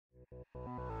Oh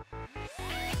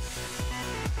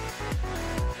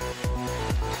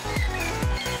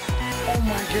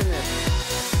my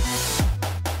goodness.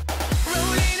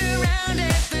 Rolling around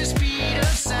at the speed of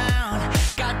sound.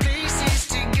 Got places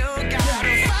to go,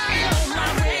 gotta follow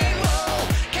my rainbow.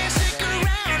 Can't stick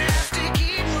around, have to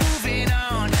keep moving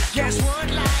on. Guess what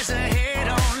lies ahead?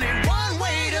 Only one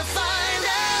way to find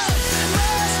out.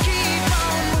 Must keep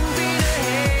on moving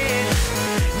ahead.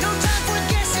 No time for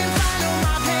guessing, follow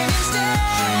my plan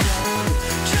instead.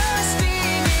 Trusting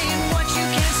in what you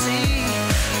can see.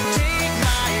 Take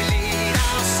my lead,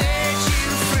 I'll set you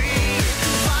free.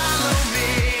 Follow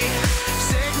me,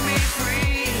 set me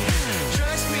free.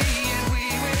 Trust me and we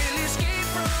will escape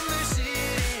from the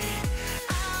city.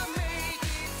 I'll make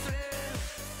it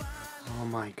through. Oh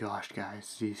my gosh,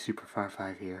 guys, the Super Fire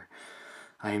 5 here.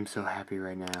 I am so happy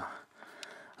right now.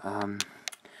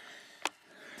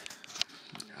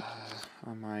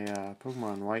 On my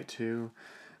Pokemon White 2,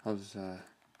 I was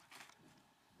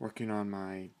working on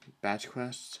my batch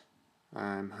quest.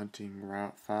 I'm hunting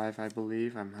Route 5, I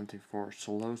believe. I'm hunting for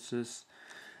Solosis.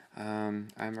 I'm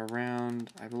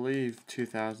around, I believe,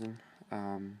 2,000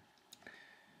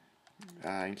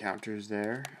 encounters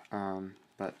there,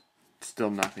 but still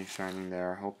nothing shining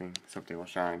there. Hoping something will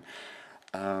shine.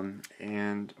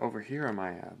 And over here on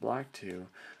my Black 2,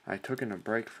 I took in a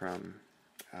break from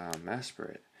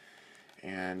Esprit,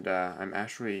 and I'm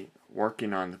actually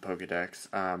working on the Pokedex.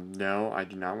 No, I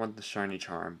do not want the shiny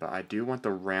charm, but I do want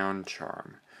the round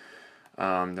charm.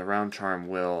 The round charm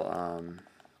will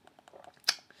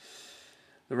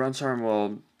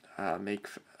make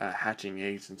hatching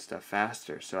eggs and stuff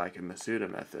faster, so I can Masuda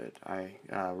method. I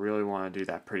really want to do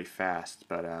that pretty fast,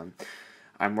 but I'm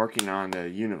working on the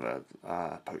Unova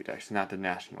Pokedex, not the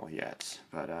National yet.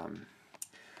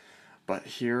 But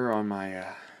here on my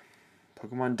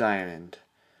Pokemon Diamond,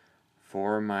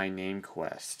 for my name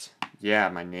quest. Yeah,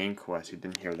 my name quest. You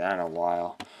didn't hear that in a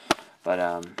while.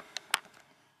 But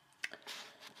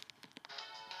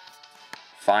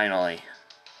finally,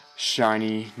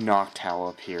 shiny Noctowl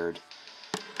appeared.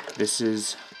 This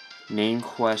is Name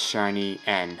Quest Shiny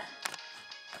N.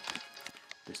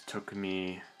 This took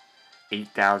me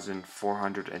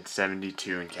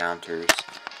 8,472 encounters.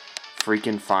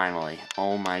 Freaking finally.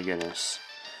 Oh my goodness.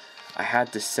 I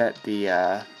had to set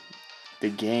the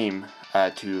game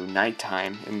to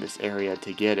nighttime in this area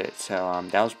to get it, so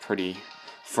that was pretty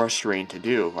frustrating to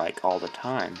do, like, all the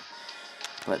time.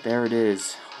 But there it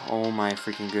is. Oh my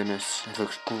freaking goodness. It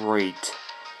looks great.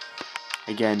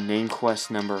 Again, name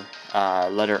quest number,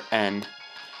 letter N.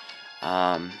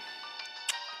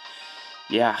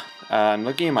 Yeah, I'm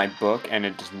looking at my book and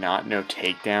it does not know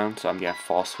takedown, so I'm gonna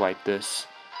false swipe this.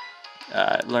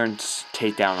 It learns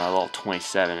takedown at level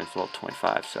 27, it's level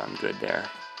 25, so I'm good there.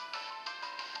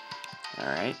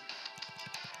 Alright.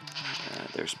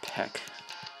 There's Peck.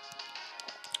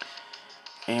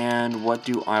 And what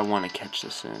do I want to catch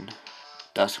this in?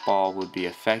 Dusk Ball would be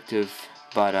effective,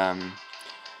 but the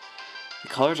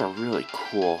colors are really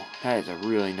cool. That is a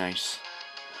really nice.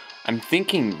 I'm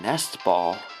thinking Nest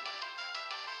Ball.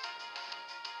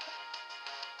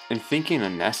 I'm thinking a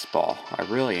Nest Ball. I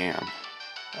really am.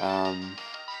 I'm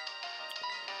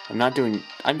gonna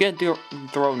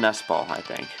throw Nest Ball, I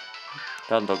think.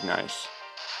 That'd look nice.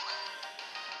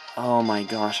 Oh my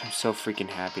gosh, I'm so freaking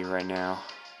happy right now.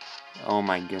 Oh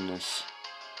my goodness.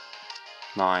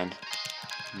 Mine.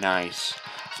 Nice.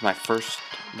 It's my first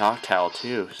Noctowl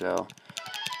too, so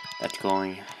that's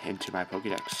going into my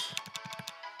Pokedex.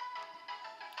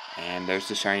 And there's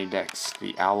the shiny Dex,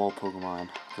 the Owl Pokemon.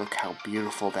 Look how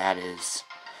beautiful that is.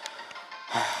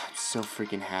 I'm so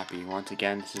freaking happy. Once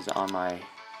again, this is on my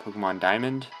Pokemon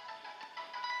Diamond.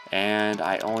 And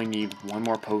I only need one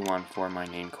more Pokemon for my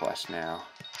name quest now.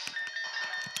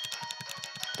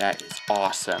 That is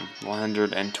awesome.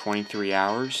 123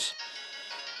 hours.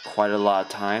 Quite a lot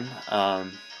of time.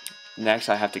 Next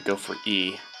I have to go for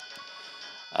E.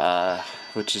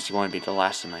 Which is going to be the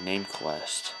last of my name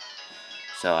quest.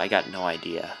 So I got no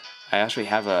idea. I actually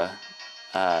have a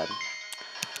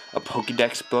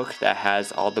Pokedex book that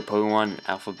has all the Pokemon in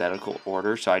alphabetical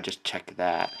order, so I just check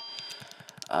that.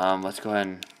 Let's go ahead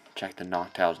and check the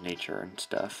Noctowl's nature and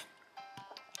stuff.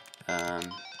 Do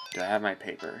I have my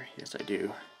paper? Yes, I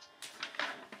do.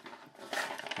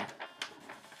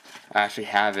 I actually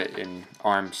have it in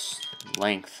arm's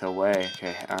length away.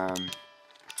 Okay,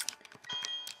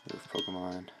 move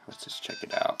Pokemon. Let's just check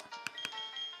it out.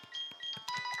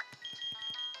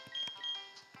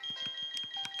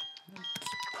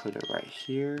 Let's put it right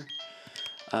here.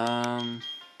 You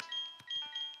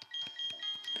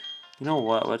know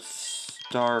what? Let's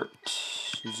start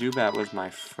Zubat was my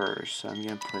first, so I'm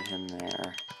gonna put him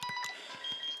there.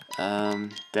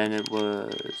 Then it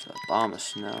was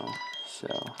Abomasnow, so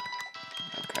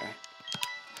okay.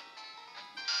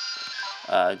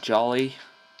 Jolly,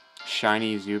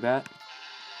 shiny Zubat,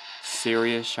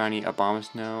 Serious, shiny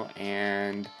Abomasnow,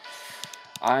 and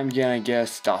I'm gonna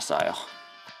guess Docile.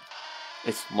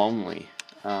 It's lonely.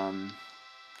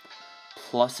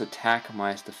 Plus attack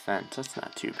minus defense. That's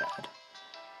not too bad.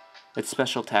 Its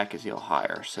special attack is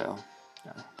higher, so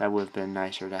that would have been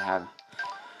nicer to have.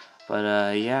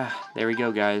 But yeah, there we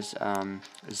go, guys.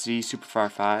 Z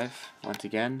Superfire 5 once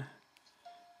again.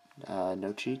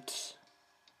 No cheats.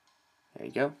 There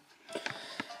you go.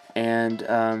 And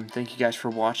thank you guys for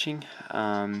watching.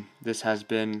 This has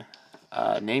been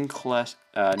name quest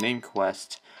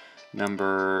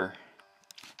number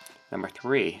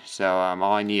 3. So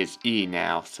all I need is E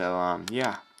now. So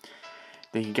yeah.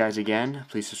 Thank you guys again.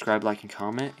 Please subscribe, like, and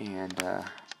comment, and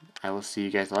I will see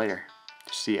you guys later.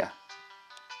 See ya.